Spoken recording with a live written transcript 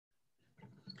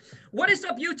What is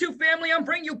up, YouTube family? I'm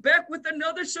bringing you back with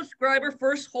another subscriber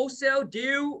first wholesale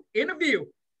deal interview.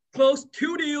 Closed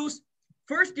 2 deals.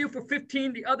 First deal for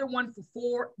 15, the other one for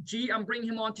 4G. I'm bringing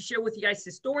him on to share with you guys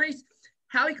his stories,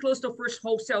 how he closed the first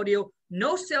wholesale deal.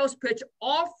 No sales pitch,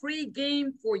 all free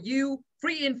game for you,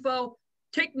 free info.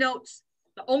 Take notes.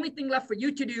 The only thing left for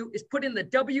you to do is put in the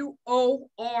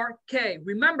WORK.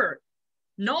 Remember,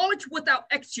 knowledge without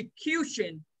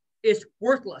execution is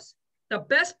worthless. The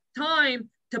best time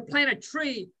to plant a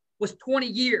tree was 20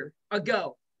 years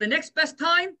ago. The next best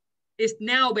time is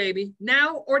now, baby.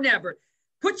 Now or never.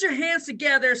 Put your hands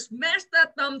together, smash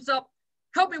that thumbs up.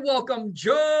 Help me welcome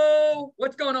Joe.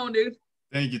 What's going on, dude?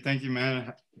 Thank you,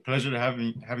 man. Pleasure to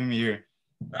having me here.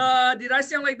 Did I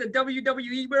sound like the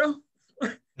WWE, bro?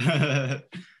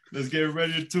 Let's get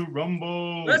ready to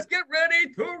rumble. Let's get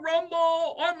ready to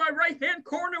rumble. On my right-hand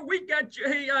corner, we got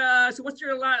Jay. So what's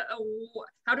your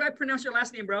how do I pronounce your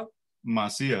last name, bro?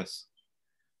 Macias.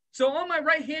 So on my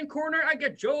right-hand corner, I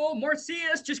got Joe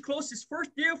Macias. Just closed his first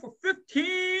deal for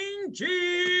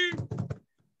 15G.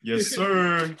 Yes,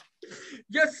 sir.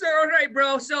 Yes, sir. All right,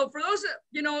 bro. So for those,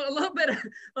 a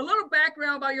little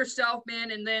background about yourself, man,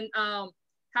 and then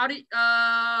how do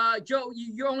Joe?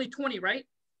 You're only 20, right?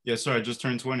 Yes, sir. I just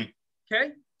turned 20.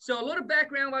 Okay. So a little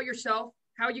background about yourself,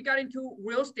 how you got into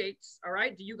real estate. All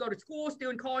right. Do you go to school,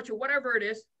 still in college, or whatever it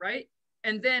is, right?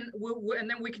 And then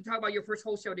we can talk about your first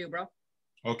wholesale deal, bro.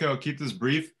 Okay, I'll keep this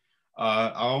brief.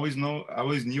 I always knew I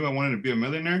wanted to be a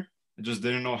millionaire. I just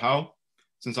didn't know how.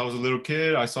 Since I was a little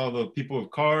kid, I saw the people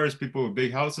with cars, people with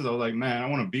big houses. I was like, man, I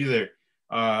want to be there.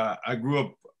 I grew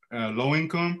up low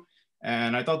income,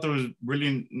 and I thought there was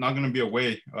really not going to be a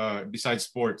way besides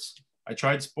sports. I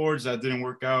tried sports, that didn't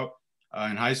work out.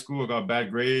 In high school, I got bad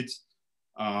grades.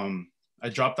 I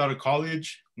dropped out of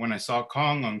college when I saw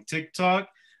Kong on TikTok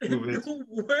with No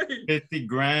way. 50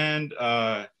 grand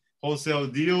wholesale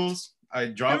deals. I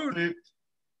dropped it.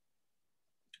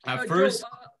 At first,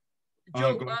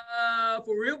 Joe,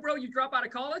 for real, bro, you drop out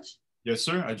of college? Yes,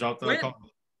 sir. I dropped out of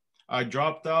college. I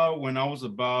dropped out when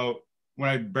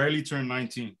I barely turned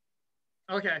 19.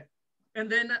 Okay.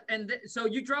 And then, so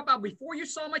you drop out before you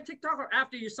saw my TikTok or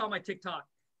after you saw my TikTok?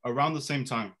 Around the same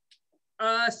time.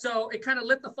 So it kind of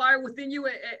lit the fire within you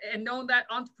and knowing that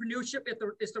entrepreneurship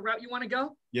is the route you want to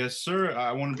go? Yes, sir.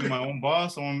 I want to be my own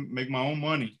boss. I want to make my own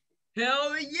money.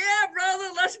 Hell yeah, brother.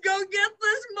 Let's go get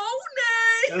this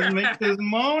money. Let's make this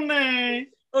money.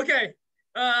 Okay.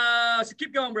 So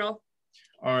keep going, bro.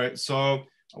 All right. So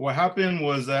what happened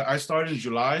was that I started in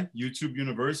July, YouTube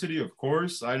University, of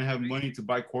course. I didn't have money to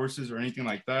buy courses or anything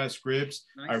like that, scripts.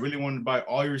 Nice. I really wanted to buy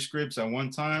all your scripts at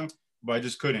one time, but I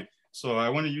just couldn't. So I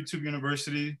went to YouTube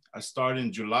University. I started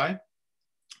in July.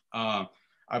 I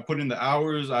put in the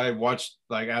hours. I watched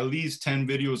like at least 10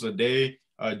 videos a day.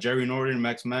 Jerry Norton,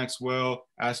 Max Maxwell,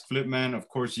 Ask Flipman, of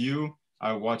course you.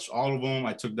 I watched all of them.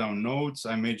 I took down notes.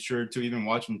 I made sure to even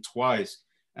watch them twice.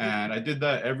 And I did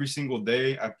that every single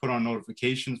day. I put on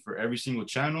notifications for every single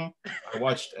channel. I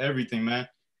watched everything, man.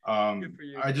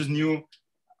 I just knew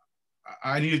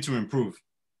I needed to improve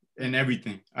in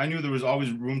everything. I knew there was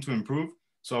always room to improve.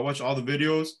 So I watched all the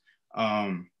videos.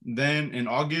 Then in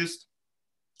August,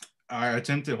 I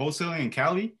attempted wholesaling in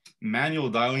Cali, manual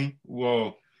dialing.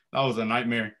 Whoa, that was a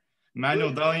nightmare.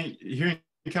 Manual dialing, here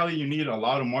in Cali, you need a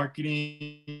lot of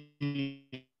marketing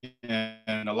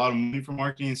and a lot of money for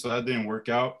marketing, so that didn't work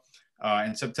out.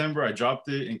 In September, I dropped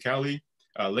it in Cali.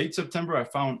 Late September, I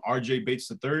found RJ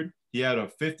Bates III. He had a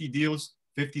 50 deals,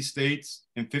 50 states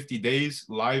in 50 days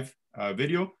live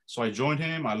video. So I joined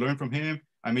him. I learned from him.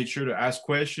 I made sure to ask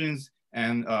questions,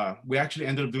 and we actually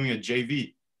ended up doing a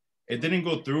JV. It didn't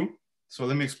go through, so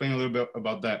let me explain a little bit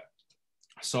about that.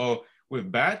 So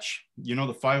with Batch, you know,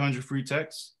 the 500 free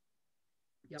texts.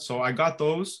 Yep. So I got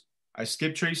those. I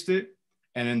skip traced it.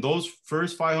 And in those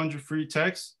first 500 free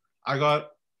texts, the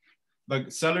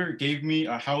seller gave me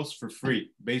a house for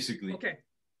free, basically. Okay,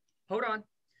 hold on.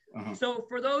 So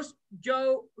for those,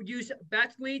 Joe, use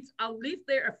Batch Leads. I'll leave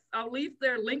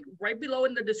their link right below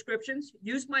in the descriptions.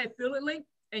 Use my affiliate link,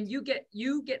 and you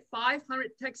get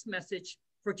 500 text message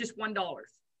for just $1.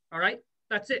 All right,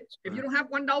 that's it. If you don't have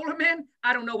 $1, man,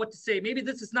 I don't know what to say. Maybe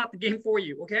this is not the game for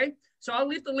you. Okay, so I'll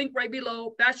leave the link right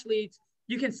below. Batch Leads.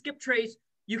 You can skip trace.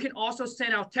 You can also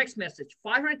send out text message,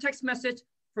 500 text message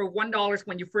for $1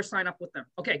 when you first sign up with them.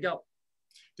 Okay, go.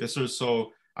 Yes, sir.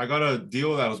 So I got a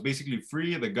deal that was basically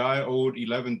free. The guy owed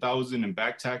 $11,000 in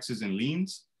back taxes and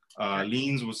liens.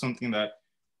 Liens was something that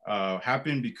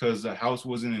happened because the house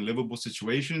wasn't in livable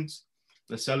situations.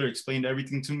 The seller explained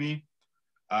everything to me.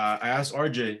 I asked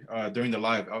RJ during the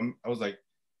live. I was like,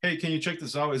 hey, can you check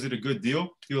this out? Is it a good deal?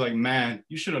 He was like, man,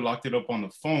 you should have locked it up on the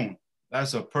phone.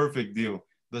 That's a perfect deal.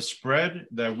 The spread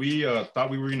that we thought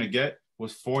we were gonna get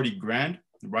was 40 grand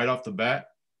right off the bat.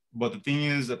 But the thing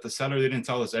is that the seller didn't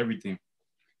tell us everything.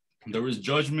 There was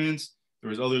judgments, there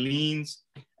was other liens,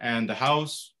 and the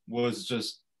house was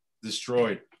just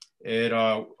destroyed.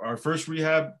 Our first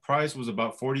rehab price was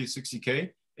about 40 to 60K.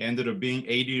 It ended up being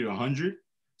 80 to 100.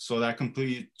 So that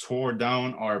completely tore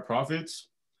down our profits.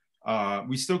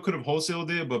 We still could have wholesaled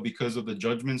it, but because of the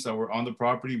judgments that were on the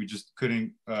property, we just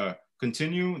couldn't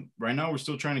continue. Right now, we're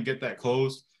still trying to get that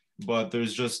closed, but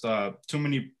there's just too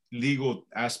many legal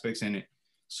aspects in it.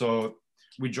 So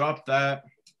we dropped that.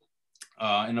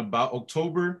 In about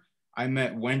October, I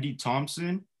met Wendy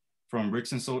Thompson from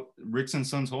Ricks and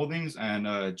Sons Holdings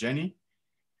and Jenny,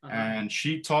 and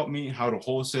she taught me how to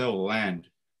wholesale land.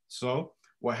 So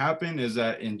what happened is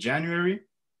that in January,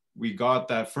 we got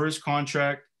that first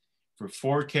contract for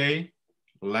 4K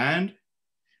land,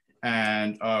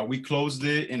 and we closed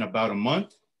it in about a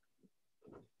month.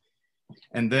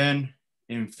 And then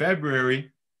in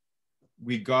February,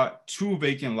 we got 2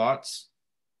 vacant lots,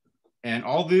 and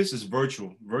all this is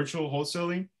virtual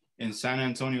wholesaling in San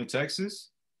Antonio,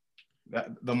 Texas.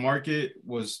 The market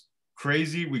was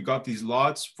crazy. We got these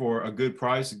lots for a good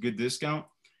price, a good discount.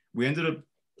 We ended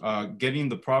up getting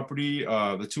the property,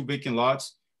 the 2 vacant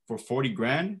lots, for 40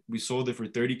 grand. We sold it for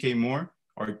 30K more.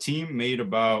 Our team made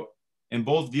about, in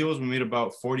both deals, we made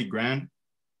about 40 grand.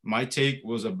 My take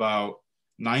was about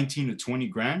 19 to 20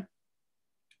 grand.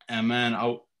 And man,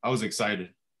 I was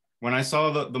excited. When I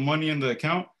saw the money in the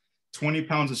account, 20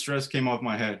 pounds of stress came off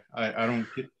my head.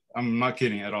 I'm not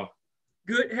kidding at all.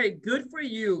 Good. Hey, good for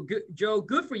you, Joe.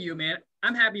 Good for you, man.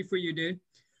 I'm happy for you, dude.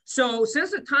 So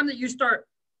since the time that you start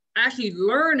actually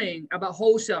learning about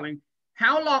wholesaling,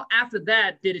 how long after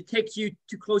that did it take you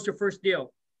to close your first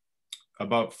deal?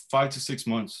 About 5 to 6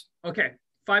 months. Okay,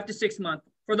 5 to 6 months.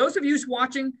 For those of you who's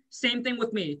watching, same thing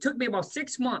with me. It took me about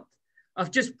 6 months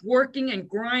of just working and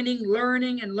grinding,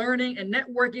 learning and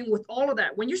networking with all of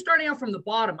that. When you're starting out from the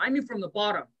bottom, I mean from the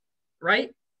bottom,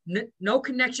 right? No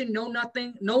connection, no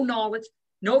nothing, no knowledge,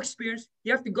 no experience.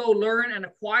 You have to go learn and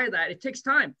acquire that. It takes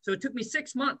time. So it took me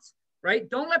 6 months, right?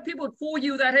 Don't let people fool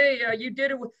you that, hey, you did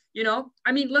it with,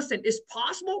 I mean, listen, it's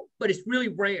possible, but it's really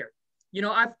rare.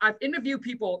 I've interviewed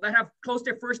people that have closed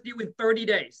their first deal in 30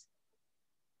 days.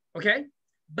 Okay.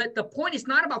 But the point is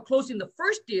not about closing the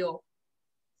first deal.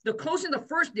 The closing the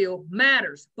first deal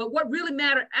matters. But what really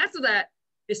matters after that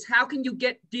is how can you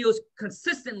get deals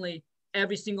consistently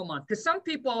every single month? Because some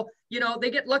people,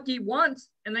 they get lucky once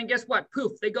and then guess what?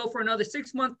 Poof, they go for another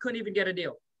 6 months, couldn't even get a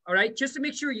deal. All right. Just to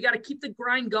make sure you got to keep the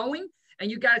grind going and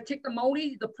you got to take the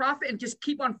money, the profit, and just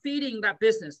keep on feeding that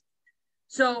business.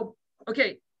 So,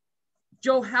 okay,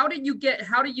 Joe, how did you get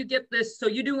this? So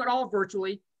you're doing it all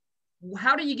virtually.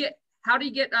 How do you get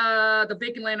the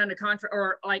vacant land under contract,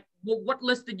 or like what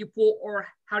list did you pull, or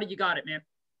how did you got it, man?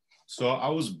 So I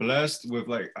was blessed with,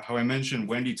 like how I mentioned,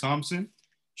 Wendy Thompson.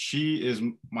 She is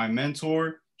my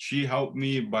mentor. She helped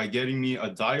me by getting me a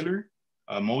dialer,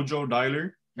 a Mojo dialer,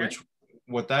 okay. Which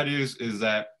what that is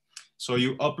that, so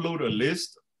you upload a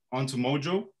list onto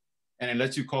Mojo and it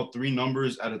lets you call 3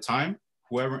 numbers at a time.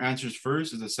 Whoever answers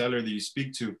first is the seller that you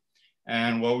speak to.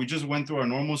 And well, we just went through our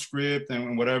normal script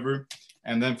and whatever.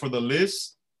 And then for the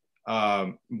list,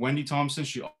 Wendy Thompson,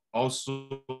 she also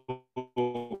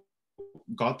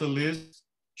got the list.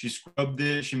 She scrubbed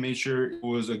it. She made sure it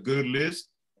was a good list.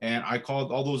 And I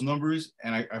called all those numbers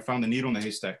and I found the needle in the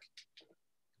haystack.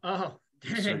 Oh,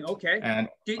 dang, okay. And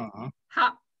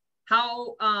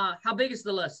how big is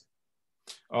the list?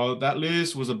 That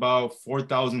list was about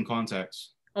 4,000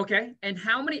 contacts. Okay. And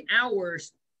how many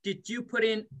hours did you put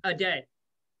in a day?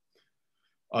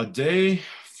 A day,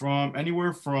 from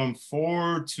anywhere from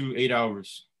 4 to 8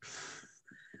 hours.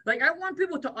 Like, I want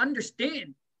people to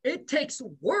understand it takes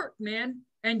work, man.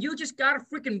 And you just got to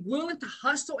freaking willing to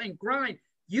hustle and grind.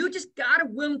 You just got to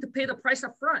willing to pay the price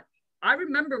up front. I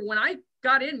remember when I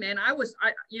got in, man, I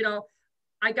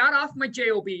got off my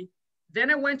JOB.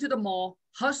 Then I went to the mall,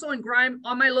 hustle and grind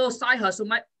on my little side hustle,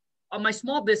 on my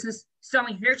small business,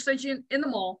 selling hair extension in the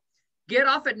mall, get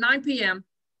off at 9 p.m.,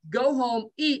 go home,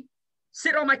 eat,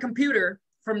 sit on my computer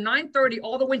from 9:30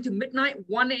 all the way to midnight,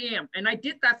 1 a.m. And I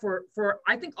did that for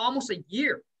I think almost a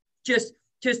year. Just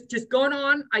going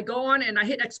on, I go on and I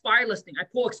hit expire listing. I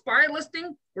pull expire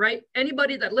listing, right?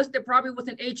 Anybody that listed property with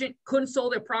an agent couldn't sell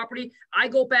their property. I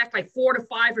go back like 4 to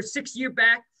 5 or 6 years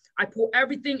back. I pull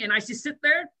everything and I just sit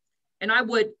there and I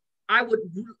would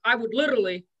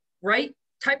literally, right,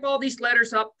 type all these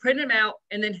letters up, print them out,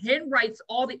 and then handwrite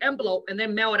all the envelope and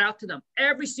then mail it out to them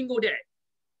every single day.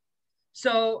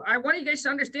 So I want you guys to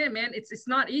understand, man, it's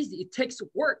not easy. It takes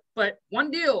work, but one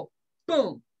deal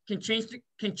boom, can change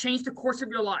the course of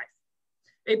your life.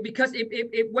 Because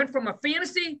it went from a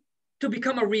fantasy to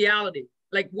become a reality.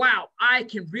 Like, wow, I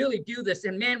can really do this.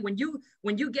 And man, when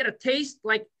you get a taste,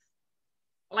 like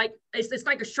it's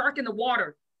like a shark in the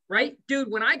water, right?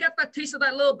 Dude, when I got that taste of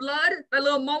that little blood, that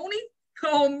little money,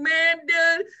 oh man,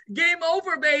 dude, game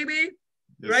over, baby.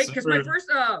 Yes, right? Because my first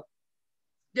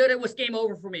dude, it was game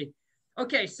over for me.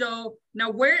 Okay, so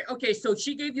now so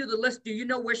she gave you the list. Do you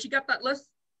know where she got that list?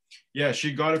 Yeah,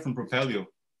 she got it from Propelio.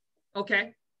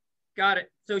 Okay, got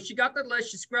it. So she got the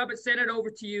list, she scrubbed it, sent it over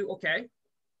to you. Okay.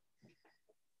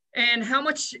 And how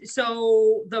much,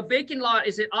 so the vacant lot,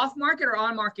 is it off market or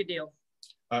on market deal?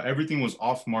 Everything was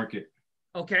off market.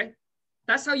 Okay.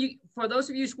 That's how you, for those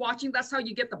of you who's watching, that's how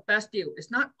you get the best deal. It's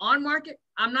not on market.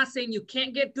 I'm not saying you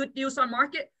can't get good deals on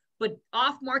market, but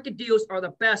off market deals are the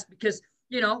best because,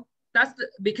 you know,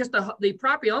 because the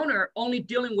property owner only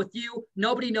dealing with you,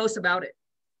 nobody knows about it.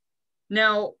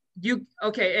 Now,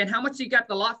 okay, and how much you got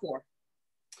the lot for?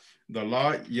 The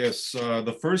lot, yes.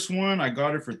 The first one, I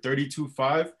got it for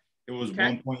 $32,500. It was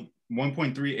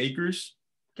 1.3 acres.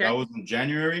 Okay. That was in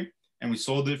January. And we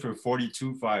sold it for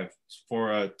 $42,500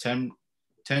 for a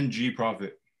 10G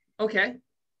profit. Okay.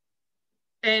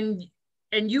 And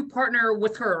you partner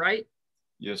with her, right?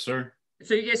 Yes, sir.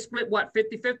 So you guys split what,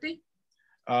 50-50?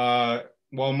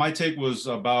 Well, my take was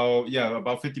about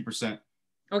 50%.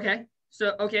 Okay.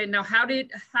 So, okay. Now how do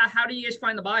you guys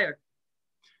find the buyer?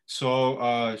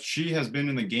 So she has been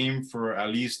in the game for at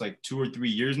least like 2 or 3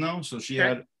 years now. So she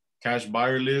had cash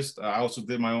buyer list. I also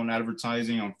did my own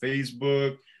advertising on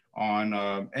Facebook, on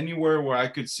anywhere where I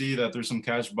could see that there's some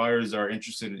cash buyers that are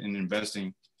interested in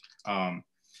investing. And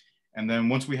then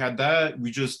once we had that,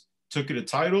 we just took it a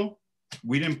title.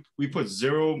 We put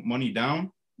zero money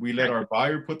down. We let our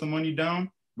buyer put the money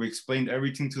down. We explained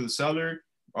everything to the seller.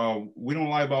 We don't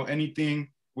lie about anything.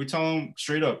 We tell them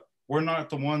straight up, we're not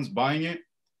the ones buying it.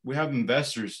 We have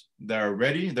investors that are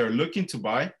ready, they're looking to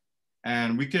buy,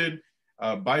 and we could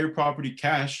buy your property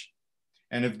cash.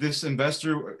 And if this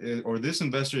investor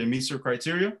it meets their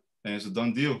criteria, then it's a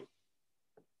done deal.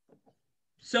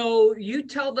 So you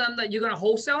tell them that you're going to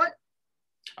wholesale it?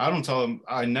 I don't tell them.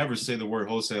 I never say the word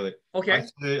wholesale it. Okay. I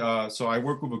say, so I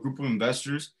work with a group of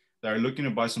investors that are looking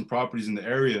to buy some properties in the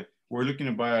area. We're looking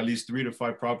to buy at least 3 to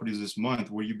 5 properties this month.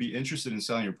 Will you be interested in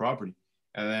selling your property?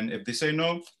 And then if they say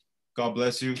no, God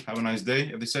bless you. Have a nice day.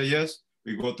 If they say yes,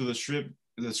 we go through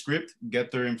the script,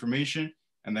 get their information,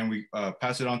 and then we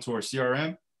pass it on to our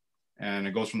CRM, and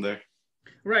it goes from there.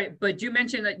 Right, but you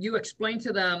mentioned that you explained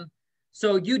to them.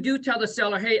 So you do tell the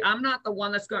seller, hey, we're not the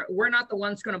ones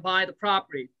going to buy the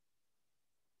property.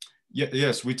 Yeah,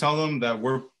 yes, we tell them that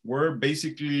we're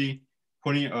basically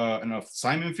putting an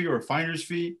assignment fee or a finder's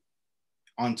fee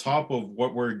on top of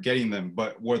what we're getting them,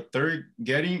 but what they're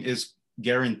getting is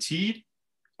guaranteed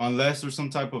unless there's some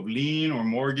type of lien or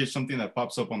mortgage, something that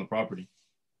pops up on the property.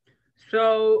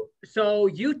 So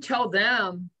you tell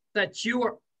them that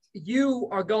you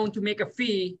are going to make a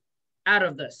fee out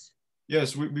of this.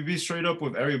 Yes, we be straight up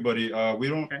with everybody. We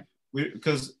don't,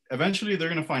 because eventually they're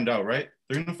going to find out, right?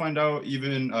 They're going to find out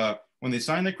even when they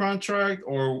sign the contract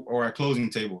or at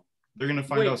closing table. They're going to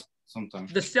find out sometime.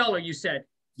 The seller, you said?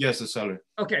 Yes, the seller.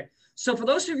 Okay. So for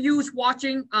those of you who's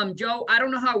watching, Joe, I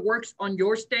don't know how it works on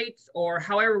your states or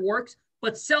however it works,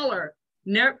 but seller,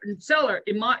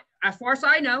 as far as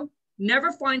I know,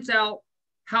 never finds out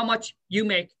how much you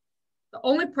make. The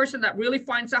only person that really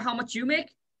finds out how much you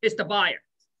make is the buyer.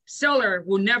 Seller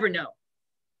will never know.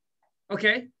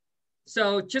 Okay.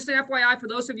 So just an FYI for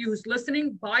those of you who's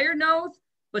listening, buyer knows,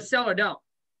 but seller don't.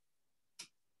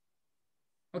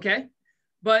 Okay.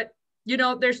 But you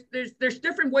know, there's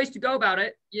different ways to go about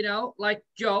it. You know, like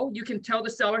Joe, you can tell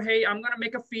the seller, hey, I'm going to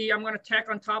make a fee. I'm going to tack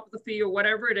on top of the fee or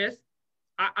whatever it is.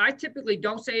 I typically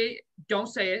don't say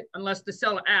it unless the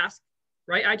seller asks,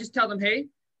 right? I just tell them, hey,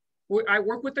 I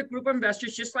work with a group of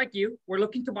investors just like you. We're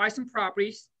looking to buy some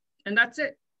properties, and that's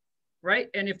it, right?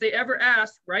 And if they ever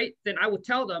ask, right, then I would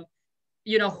tell them,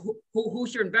 you know,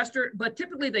 who's your investor, but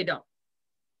typically they don't.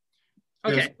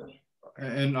 Okay. Yes.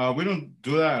 And we don't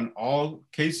do that in all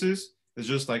cases. It's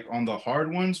just like on the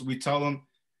hard ones, we tell them,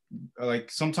 like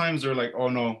sometimes they're like, oh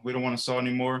no, we don't want to sell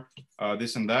anymore,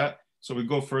 this and that. So we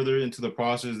go further into the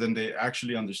process, then they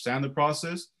actually understand the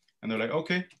process. And they're like,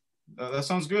 okay, that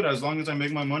sounds good. As long as I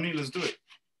make my money, let's do it.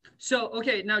 So,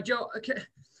 okay, now Joe, okay,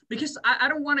 because I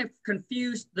don't want to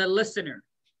confuse the listener.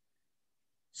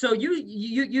 So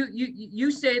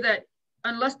you say that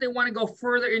unless they want to go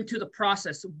further into the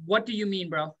process, what do you mean,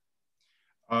 bro?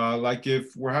 Like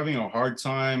if we're having a hard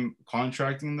time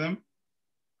contracting them,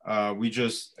 we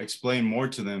just explain more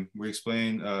to them. We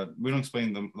don't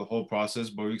explain the whole process,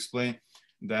 but we explain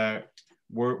that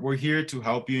we're here to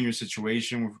help you in your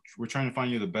situation. We're trying to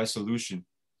find you the best solution.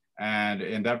 And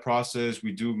in that process,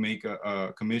 we do make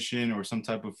a commission or some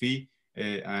type of fee.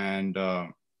 And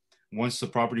once the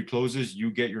property closes,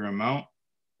 you get your amount.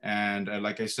 And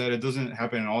like I said, it doesn't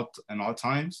happen in all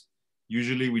times.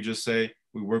 Usually we just say,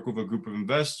 we work with a group of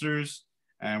investors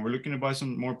and we're looking to buy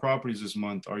some more properties this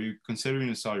month. Are you considering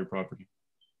to sell your property?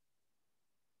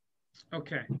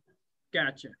 Okay,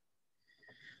 gotcha.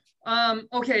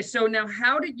 Okay, so now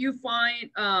how did you find,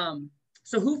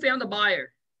 so who found the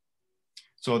buyer?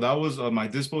 So that was my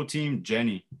dispo team,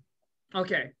 Jenny.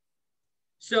 Okay,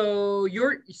 so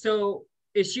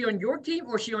is she on your team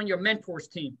or is she on your mentor's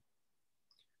team?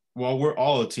 Well, we're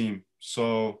all a team.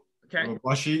 So, okay.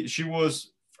 Well, she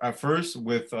was at first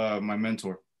with my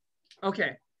mentor.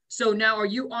 Okay, so now are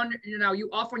you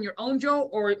off on your own, Joe,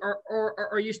 or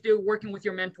are you still working with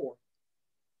your mentor?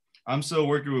 I'm still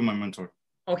working with my mentor.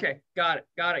 Okay, got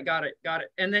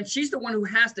it. And then she's the one who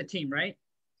has the team, right?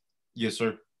 Yes,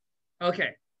 sir.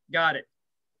 Okay, got it.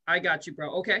 I got you,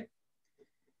 bro. Okay.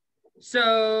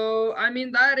 So, I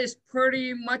mean, that is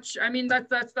pretty much, I mean,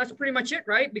 that's pretty much it,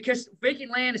 right? Because vacant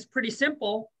land is pretty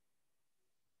simple.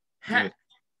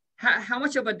 How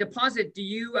much of a deposit do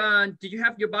you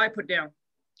have your buy put down?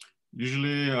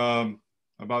 Usually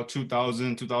about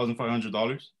 $2,000,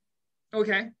 $2,500.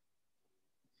 Okay.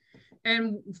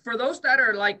 And for those that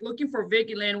are like looking for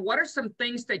vacant land, what are some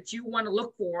things that you want to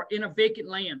look for in a vacant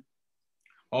land?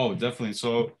 Oh, definitely.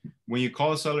 So when you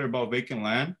call a seller about vacant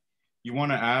land, you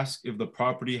want to ask if the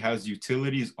property has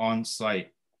utilities on site.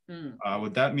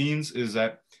 What that means is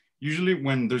that usually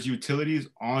when there's utilities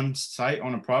on site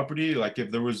on a property, like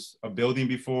if there was a building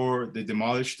before, they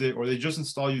demolished it, or they just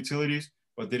installed utilities,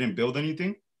 but they didn't build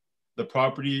anything, the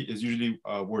property is usually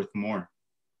worth more.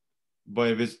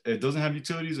 But if it doesn't have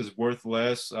utilities, it's worth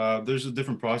less. There's a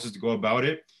different process to go about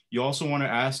it. You also want to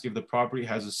ask if the property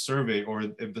has a survey or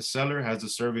if the seller has a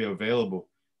survey available.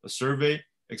 A survey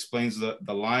explains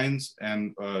the lines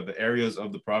and the areas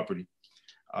of the property.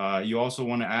 You also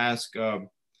want to ask the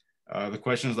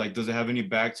questions like, does it have any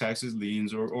back taxes,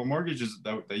 liens, or mortgages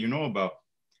that you know about?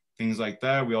 Things like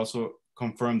that. We also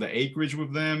confirm the acreage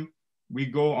with them. We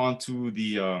go onto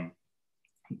the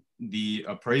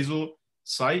appraisal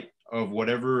site of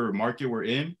whatever market we're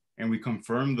in, and we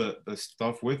confirm the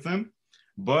stuff with them.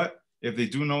 But if they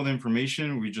do know the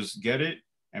information, we just get it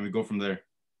and we go from there.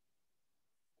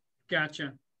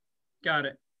 Gotcha. Got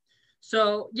it.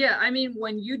 So yeah, I mean,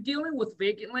 when you're dealing with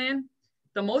vacant land,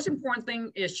 the most important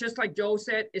thing is, just like Joe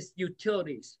said, is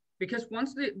utilities. Because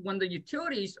when the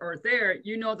utilities are there,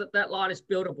 you know that lot is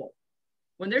buildable.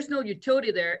 When there's no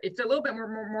utility there, it's a little bit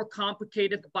more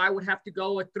complicated. The buyer would have to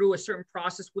go through a certain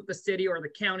process with the city or the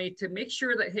county to make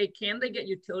sure that, hey, can they get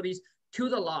utilities to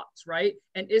the lots, right?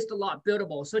 And is the lot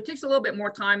buildable? So it takes a little bit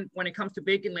more time when it comes to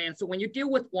vacant land. So when you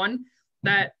deal with one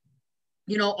that,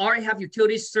 you know, already have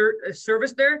utilities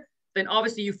service there, then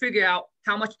obviously you figure out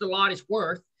how much the lot is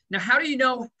worth. Now, how do you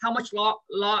know how much lot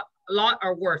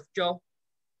are worth, Joe?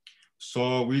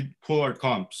 So we pull our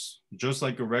comps, just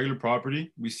like a regular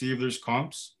property. We see if there's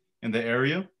comps in the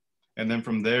area. And then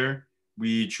from there,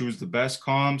 we choose the best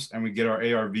comps and we get our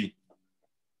ARV.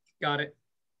 Got it.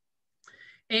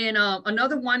 And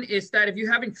another one is that if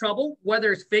you're having trouble,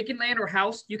 whether it's vacant land or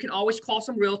house, you can always call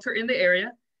some realtor in the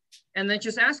area and then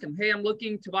just ask them, hey, I'm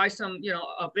looking to buy some, you know,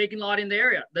 a vacant lot in the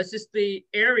area. This is the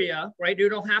area, right? You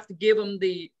don't have to give them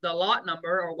the lot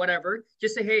number or whatever.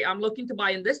 Just say, hey, I'm looking to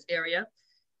buy in this area.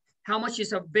 How much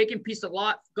is a vacant piece of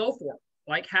lot go for?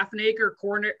 Like half an acre,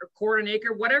 quarter an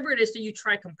acre, whatever it is that you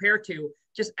try to compare to,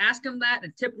 just ask them that.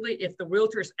 And typically if the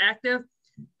realtor is active,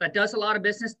 that does a lot of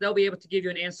business, they'll be able to give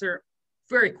you an answer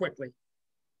very quickly.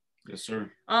 Yes,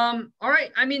 sir. All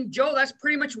right. I mean, Joe, that's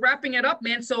pretty much wrapping it up,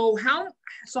 man. So how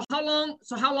long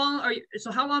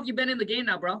have you been in the game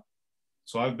now, bro?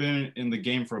 So I've been in the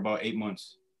game for about 8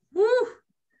 months. Woo!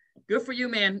 Good for you,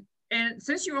 man. And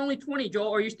since you're only 20,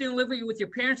 Joel, are you still living with your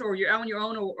parents, or you're out on your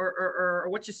own, or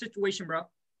what's your situation, bro?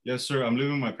 Yes, sir. I'm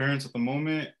living with my parents at the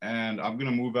moment, and I'm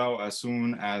going to move out as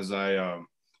soon as I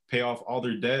pay off all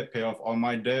their debt, pay off all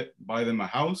my debt, buy them a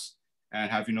house,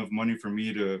 and have enough money for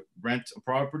me to rent a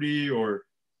property or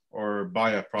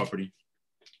buy a property.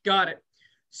 Got it.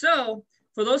 So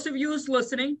for those of you who's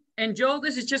listening, and Joel,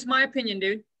 this is just my opinion,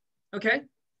 dude. Okay?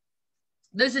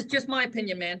 This is just my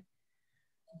opinion, man.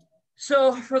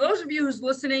 So for those of you who's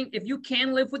listening, if you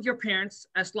can live with your parents,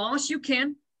 as long as you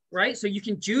can, right? So you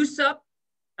can juice up,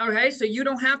 okay? So you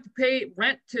don't have to pay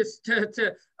rent to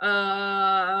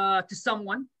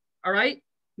someone, all right?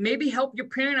 maybe help your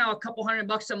parent out a couple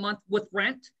 $100 a month with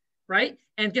rent, right?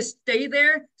 And just stay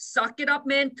there, suck it up,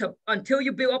 man, until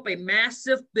you build up a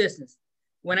massive business.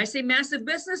 When I say massive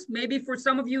business, maybe for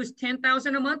some of you it's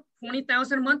 10,000 a month,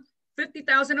 20,000 a month,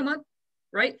 50,000 a month,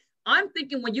 right? I'm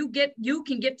thinking when you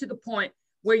can get to the point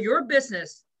where your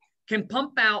business can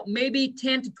pump out maybe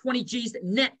 10 to 20 G's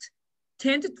net,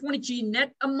 10 to 20 G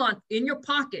net a month in your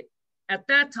pocket. At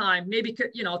that time, maybe,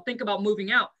 you know, think about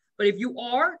moving out. But if you're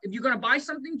going to buy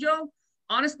something, Joe,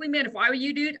 honestly, man, if I were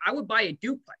you, dude, I would buy a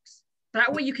duplex.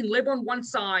 That way you can live on one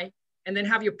side and then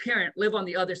have your parent live on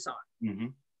the other side. Mm-hmm.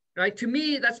 Right? To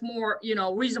me, that's more, you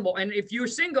know, reasonable. And if you're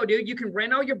single, dude, you can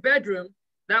rent out your bedroom.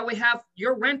 That way have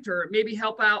your renter maybe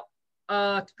help out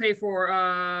to pay for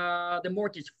the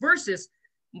mortgage versus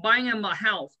buying them a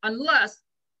house, unless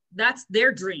that's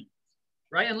their dream,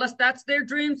 right? Unless that's their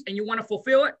dreams and you want to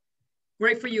fulfill it,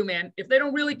 great for you, man. If they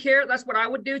don't really care, that's what I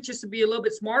would do, just to be a little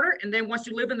bit smarter. And then once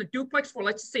you live in the duplex for,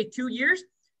 let's just say 2 years,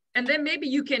 and then maybe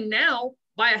you can now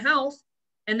buy a house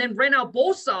and then rent out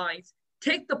both sides,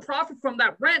 take the profit from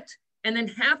that rent, and then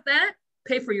have that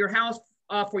pay for your house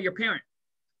for your parent.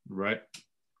 Right.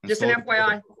 And just an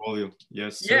FYI.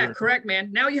 Yes, sir. Yeah, correct,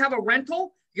 man. Now you have a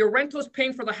rental. Your rental is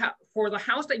paying for the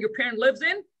house that your parent lives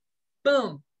in.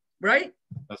 Boom. Right?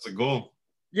 That's the goal.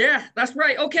 Yeah, that's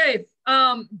right. Okay.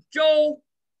 Joel,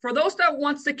 for those that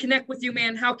wants to connect with you,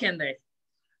 man, how can they?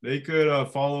 They could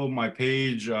follow my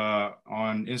page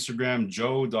on Instagram,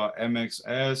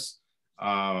 joe.mxs.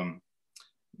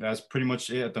 That's pretty much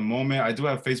it at the moment. I do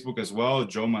have Facebook as well,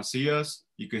 Joe Macias.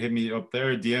 You could hit me up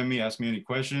there, DM me, ask me any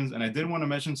questions. And I did want to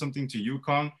mention something to you,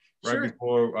 Kong, right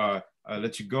before I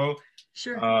let you go.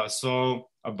 Sure. So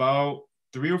about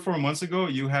 3 or 4 months ago,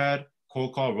 you had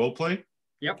Cold Call Roleplay.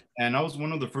 Yep. And I was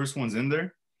one of the first ones in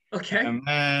there. Okay. And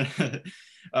man,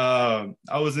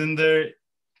 I was in there.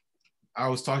 I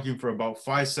was talking for about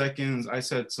 5 seconds. I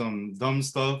said some dumb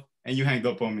stuff and you hanged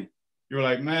up on me. You were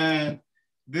like, man,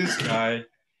 this guy,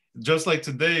 just like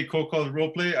today, Cold Call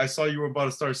Roleplay, I saw you were about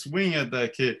to start swinging at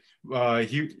that kid.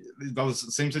 That was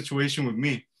the same situation with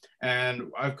me.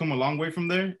 And I've come a long way from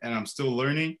there and I'm still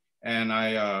learning and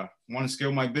I want to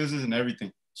scale my business and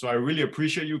everything. So I really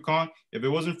appreciate you, Kong. If it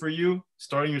wasn't for you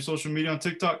starting your social media on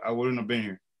TikTok, I wouldn't have been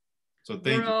here. So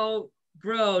thank you.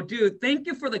 Bro, dude, thank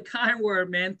you for the kind word,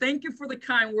 man. Thank you for the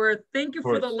kind word. Thank you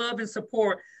for the love and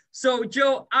support. So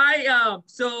Joe,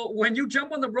 so when you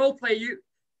jump on the role play,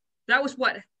 that was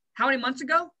what, how many months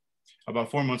ago? About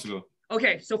 4 months ago.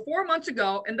 Okay, so 4 months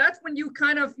ago, and that's when you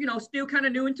kind of, you know, still kind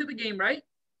of new into the game, right?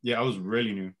 Yeah, I was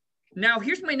really new. Now,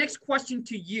 here's my next question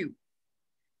to you.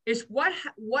 Is what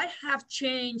have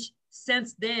changed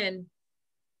since then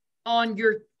on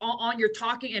your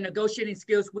talking and negotiating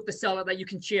skills with the seller that you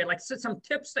can share? Like some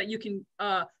tips that you can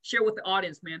share with the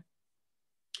audience, man.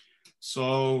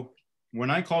 So when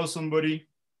I call somebody,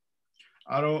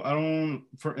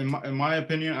 in my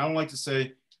opinion, I don't like to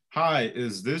say, "Hi,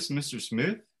 is this Mr.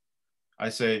 Smith?" I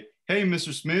say, "Hey,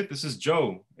 Mr. Smith, this is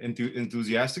Joe,"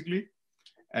 enthusiastically.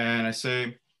 And I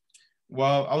say,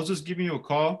 "Well, I was just giving you a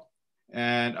call.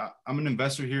 And I'm an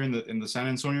investor here in the San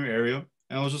Antonio area.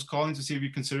 And I was just calling to see if you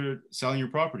considered selling your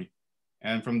property."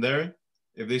 And from there,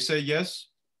 if they say yes,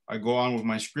 I go on with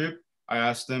my script. I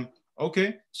ask them,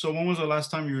 "Okay, so when was the last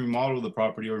time you remodeled the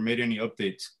property or made any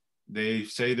updates?" They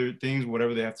say their things,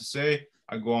 whatever they have to say.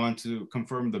 I go on to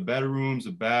confirm the bedrooms,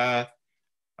 the bath.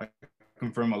 I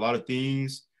confirm a lot of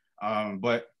things.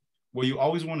 But what you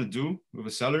always want to do with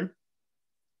a seller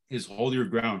is hold your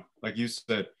ground. Like you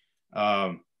said,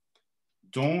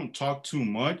 don't talk too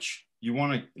much. You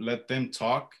want to let them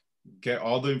talk, get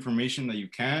all the information that you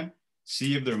can,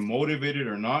 see if they're motivated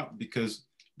or not, because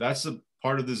that's a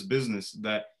part of this business,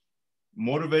 that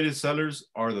motivated sellers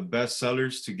are the best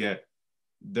sellers to get.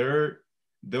 They'll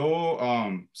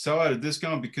sell at a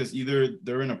discount because either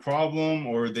they're in a problem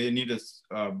or they need to,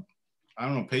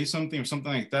 pay something or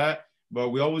something like that. But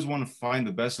we always want to find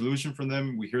the best solution for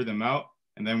them. We hear them out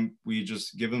and then we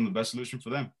just give them the best solution for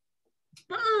them.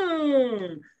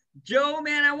 Boom. Joe,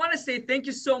 man, I want to say thank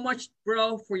you so much,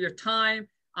 bro, for your time.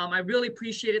 I really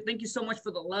appreciate it. Thank you so much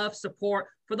for the love, support.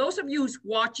 For those of you who's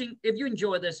watching, if you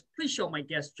enjoy this, please show my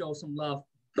guest Joe some love.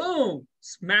 Boom.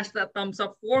 Smash that thumbs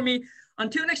up for me.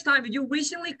 Until next time, if you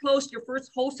recently closed your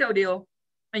first wholesale deal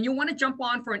and you want to jump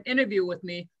on for an interview with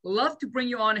me, love to bring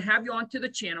you on and have you onto the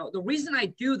channel. The reason I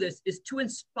do this is to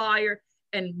inspire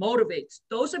and motivates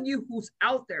those of you who's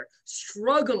out there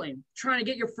struggling, trying to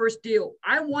get your first deal.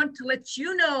 I want to let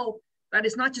you know that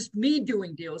it's not just me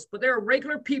doing deals, but there are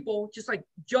regular people just like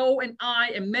Joe and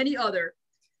I and many other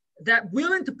that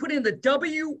willing to put in the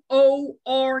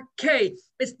WORK.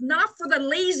 It's not for the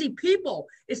lazy people.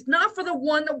 It's not for the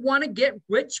one that want to get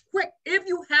rich quick. If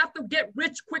you have to get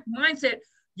rich quick mindset,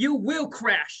 you will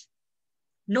crash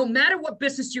no matter what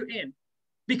business you're in,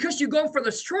 because you go for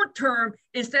the short term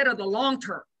instead of the long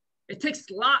term. It takes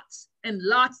lots and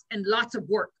lots and lots of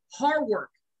work, hard work.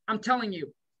 I'm telling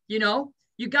you, you know,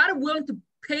 you got to willing to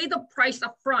pay the price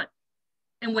up front.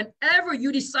 And whenever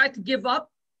you decide to give up,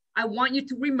 I want you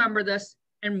to remember this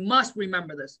and must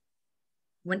remember this.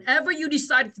 Whenever you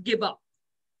decide to give up,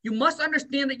 you must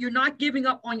understand that you're not giving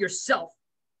up on yourself,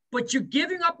 but you're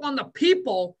giving up on the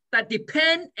people that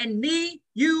depend and need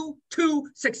you to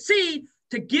succeed,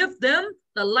 to give them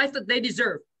the life that they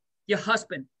deserve. Your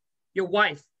husband, your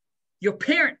wife, your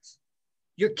parents,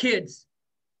 your kids.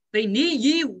 They need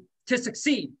you to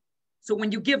succeed. So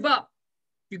when you give up,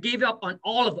 you gave up on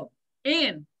all of them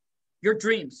and your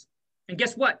dreams. And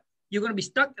guess what? You're going to be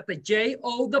stuck at the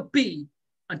J-O, the B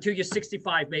until you're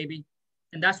 65, baby.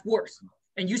 And that's worse.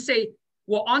 And you say,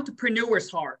 well, entrepreneur is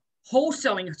hard.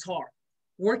 Wholesaling is hard.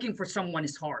 Working for someone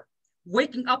is hard.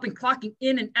 Waking up and clocking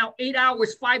in and out 8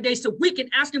 hours, 5 days a week and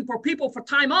asking for people for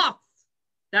time off.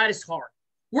 That is hard.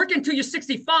 Working until you're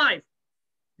 65.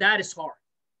 That is hard.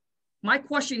 My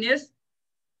question is,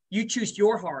 you choose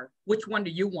your hard. Which one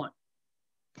do you want?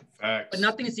 Facts. But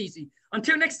nothing is easy.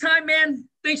 Until next time, man.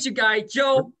 Thanks, you guys.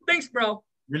 Joe, thanks, bro.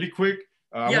 Really quick,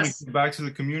 I Yes. want to give back to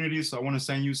the community, so I want to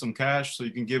send you some cash so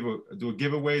you can do a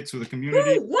giveaway to the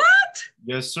community. Ooh, what?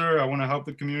 Yes, sir. I want to help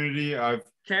the community. I've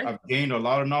gained a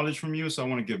lot of knowledge from you, so I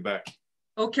want to give back.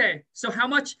 Okay. So how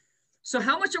much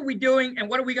are we doing, and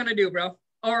what are we gonna do, bro?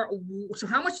 Or so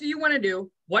how much do you want to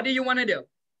do? What do you want to do?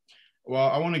 Well,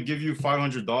 I want to give you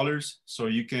 $500 so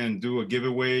you can do a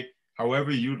giveaway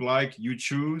however you'd like. You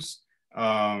choose.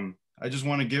 I just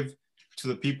want to give to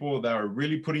the people that are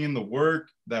really putting in the work,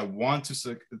 that want to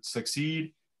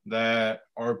succeed, that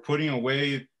are putting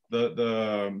away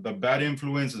the bad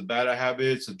influences, bad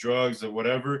habits, the drugs, or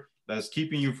whatever that's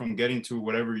keeping you from getting to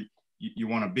whatever you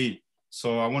want to be.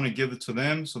 So I want to give it to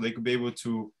them so they could be able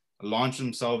to launch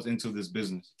themselves into this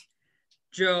business.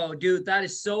 Joe, dude, that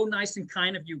is so nice and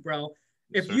kind of you, bro.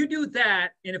 If you do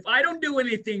that, and if I don't do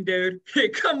anything, dude, hey,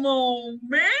 come on,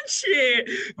 man, shit.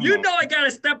 You know I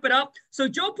gotta step it up. So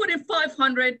Joe put in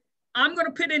 500. I'm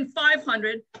gonna put in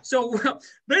 500. So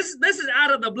this is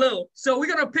out of the blue. So we're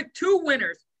gonna pick two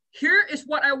winners. Here is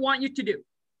what I want you to do.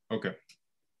 Okay.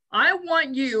 I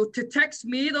want you to text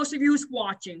me, those of you who's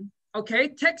watching, okay?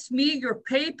 Text me your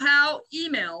PayPal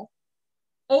email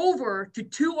over to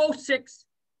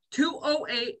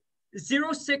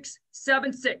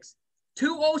 206-208-0676.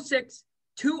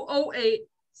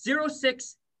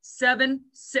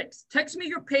 206-208-0676. Text me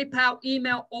your PayPal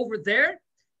email over there,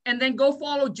 and then go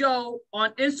follow Joe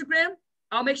on Instagram.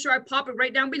 I'll make sure I pop it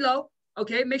right down below.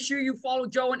 Okay, make sure you follow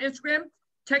Joe on Instagram.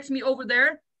 Text me over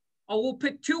there. I will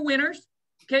pick two winners.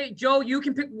 Okay, Joe, you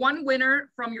can pick one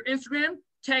winner from your Instagram.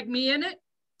 Tag me in it.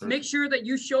 Make sure that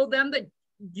you show them that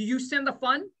you send the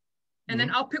fund, and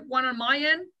then I'll pick one on my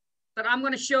end that I'm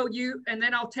going to show you, and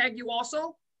then I'll tag you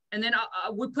also. And then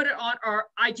we put it on our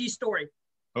IG story.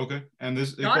 Okay. And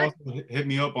this, you can also hit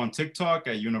me up on TikTok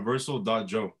at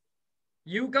universal.joe.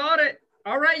 You got it.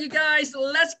 All right, you guys,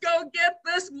 let's go get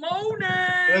this money.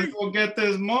 Let's go get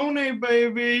this money,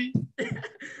 baby.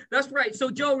 That's right.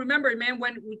 So, Joe, remember, man,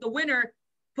 when the winner,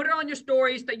 put it on your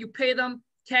stories that you pay them,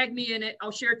 tag me in it.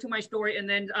 I'll share it to my story, and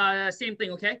then same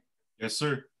thing, okay? Yes,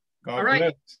 sir. God All right.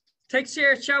 bless. Take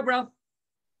care. Ciao, bro.